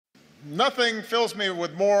Nothing fills me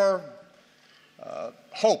with more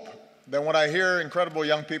hope than when I hear incredible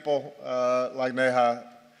young people like Neha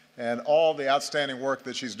and all the outstanding work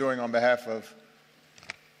that she's doing on behalf of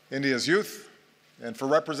India's youth and for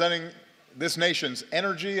representing this nation's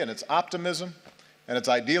energy and its optimism and its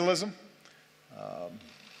idealism.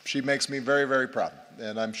 She makes me very, very proud.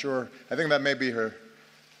 And I think that may be her.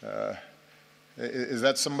 Is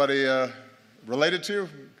that somebody related to you?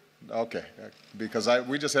 Okay, because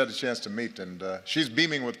we just had a chance to meet, and she's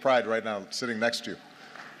beaming with pride right now, sitting next to you.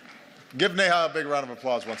 Give Neha a big round of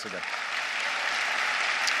applause once again.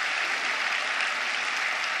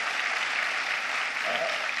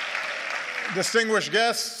 Distinguished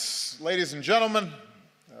guests, ladies and gentlemen,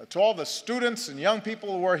 to all the students and young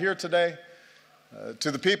people who are here today,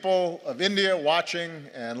 to the people of India watching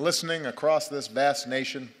and listening across this vast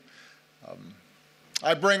nation,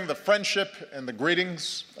 I bring the friendship and the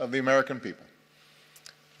greetings of the American people.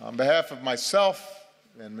 On behalf of myself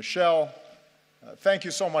and Michelle, thank you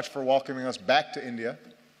so much for welcoming us back to India.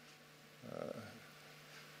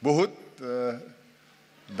 Bahut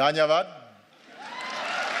dhanyavad.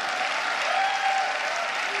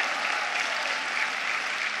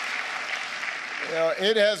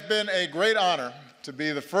 It has been a great honor to be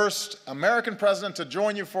the first American president to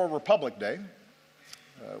join you for Republic Day.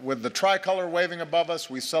 With the tricolor waving above us,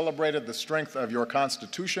 we celebrated the strength of your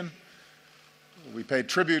Constitution. We paid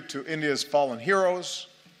tribute to India's fallen heroes.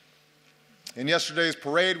 In yesterday's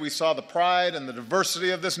parade, we saw the pride and the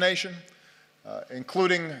diversity of this nation,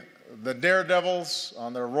 including the daredevils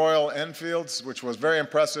on their Royal Enfields, which was very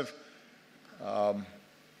impressive.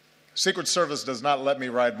 Secret Service does not let me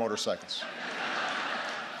ride motorcycles,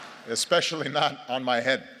 especially not on my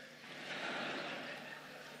head.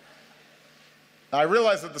 I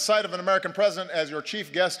realize that the sight of an American president as your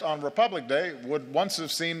chief guest on Republic Day would once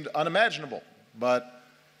have seemed unimaginable, but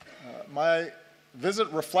my visit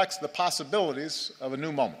reflects the possibilities of a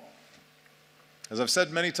new moment. As I've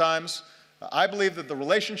said many times, I believe that the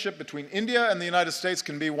relationship between India and the United States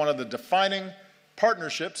can be one of the defining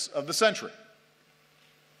partnerships of the century.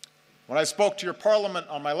 When I spoke to your parliament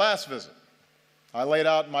on my last visit, I laid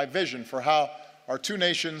out my vision for how our two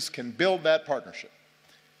nations can build that partnership.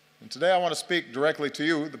 And today I want to speak directly to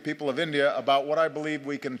you, the people of India, about what I believe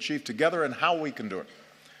we can achieve together and how we can do it.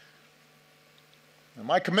 And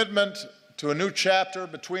my commitment to a new chapter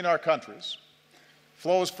between our countries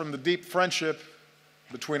flows from the deep friendship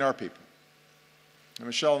between our people. And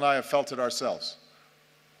Michelle and I have felt it ourselves.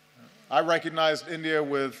 I recognized India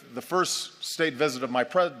with the first state visit of my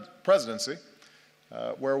presidency,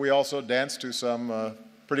 where we also danced to some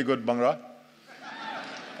pretty good Bhangra.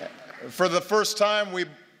 For the first time, we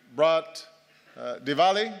brought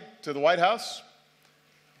Diwali to the White House.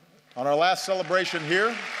 On our last celebration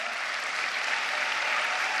here,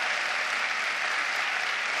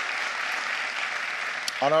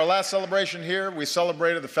 we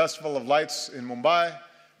celebrated the Festival of Lights in Mumbai.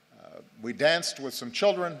 We danced with some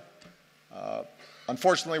children.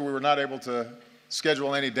 Unfortunately, we were not able to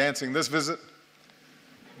schedule any dancing this visit.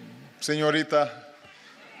 Señorita,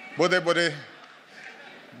 bude bude,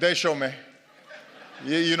 desho me.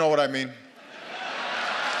 You know what I mean.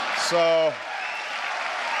 So,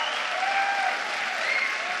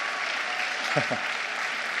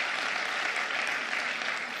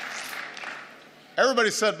 everybody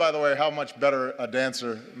said, by the way, how much better a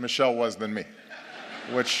dancer Michelle was than me,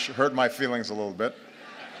 which hurt my feelings a little bit.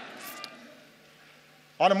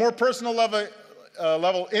 On a more personal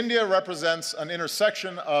level, India represents an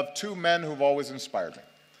intersection of two men who've always inspired me.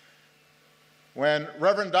 When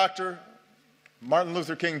Reverend Dr. Martin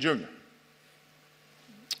Luther King Jr.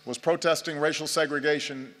 was protesting racial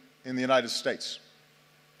segregation in the United States,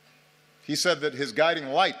 he said that his guiding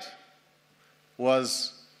light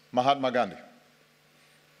was Mahatma Gandhi.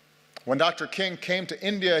 When Dr. King came to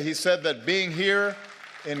India, he said that being here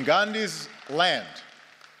in Gandhi's land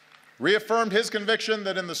reaffirmed his conviction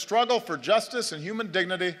that in the struggle for justice and human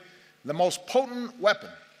dignity, the most potent weapon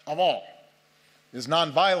of all is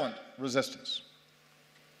nonviolent resistance.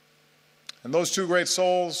 And those two great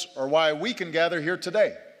souls are why we can gather here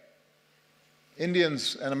today,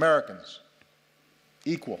 Indians and Americans,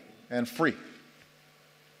 equal and free.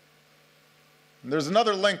 And there's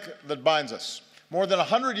another link that binds us. More than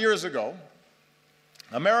 100 years ago,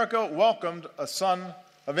 America welcomed a son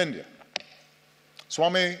of India,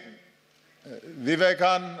 Swami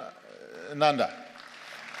Vivekananda.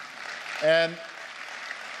 And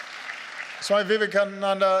Swami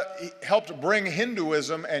Vivekananda helped bring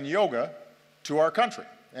Hinduism and yoga to our country.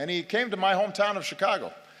 And he came to my hometown of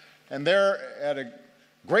Chicago. And there, at a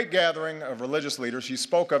great gathering of religious leaders, he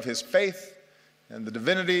spoke of his faith and the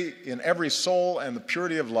divinity in every soul and the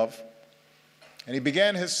purity of love. And he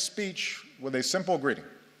began his speech with a simple greeting: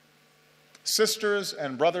 sisters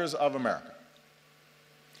and brothers of America.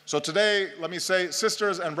 So today, let me say,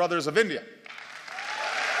 sisters and brothers of India.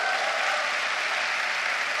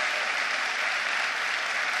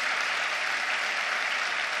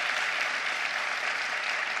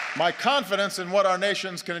 My confidence in what our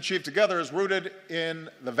nations can achieve together is rooted in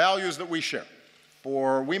the values that we share.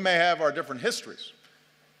 For we may have our different histories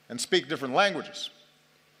and speak different languages,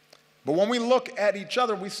 but when we look at each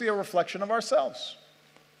other, we see a reflection of ourselves.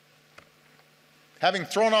 Having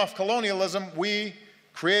thrown off colonialism, we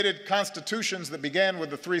created constitutions that began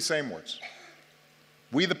with the three same words: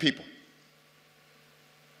 we the people.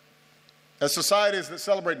 As societies that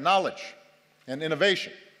celebrate knowledge and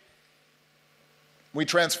innovation, we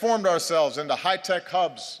transformed ourselves into high-tech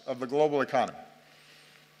hubs of the global economy.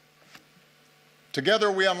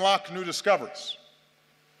 Together, we unlock new discoveries,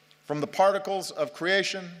 from the particles of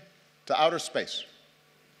creation to outer space.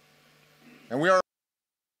 And we are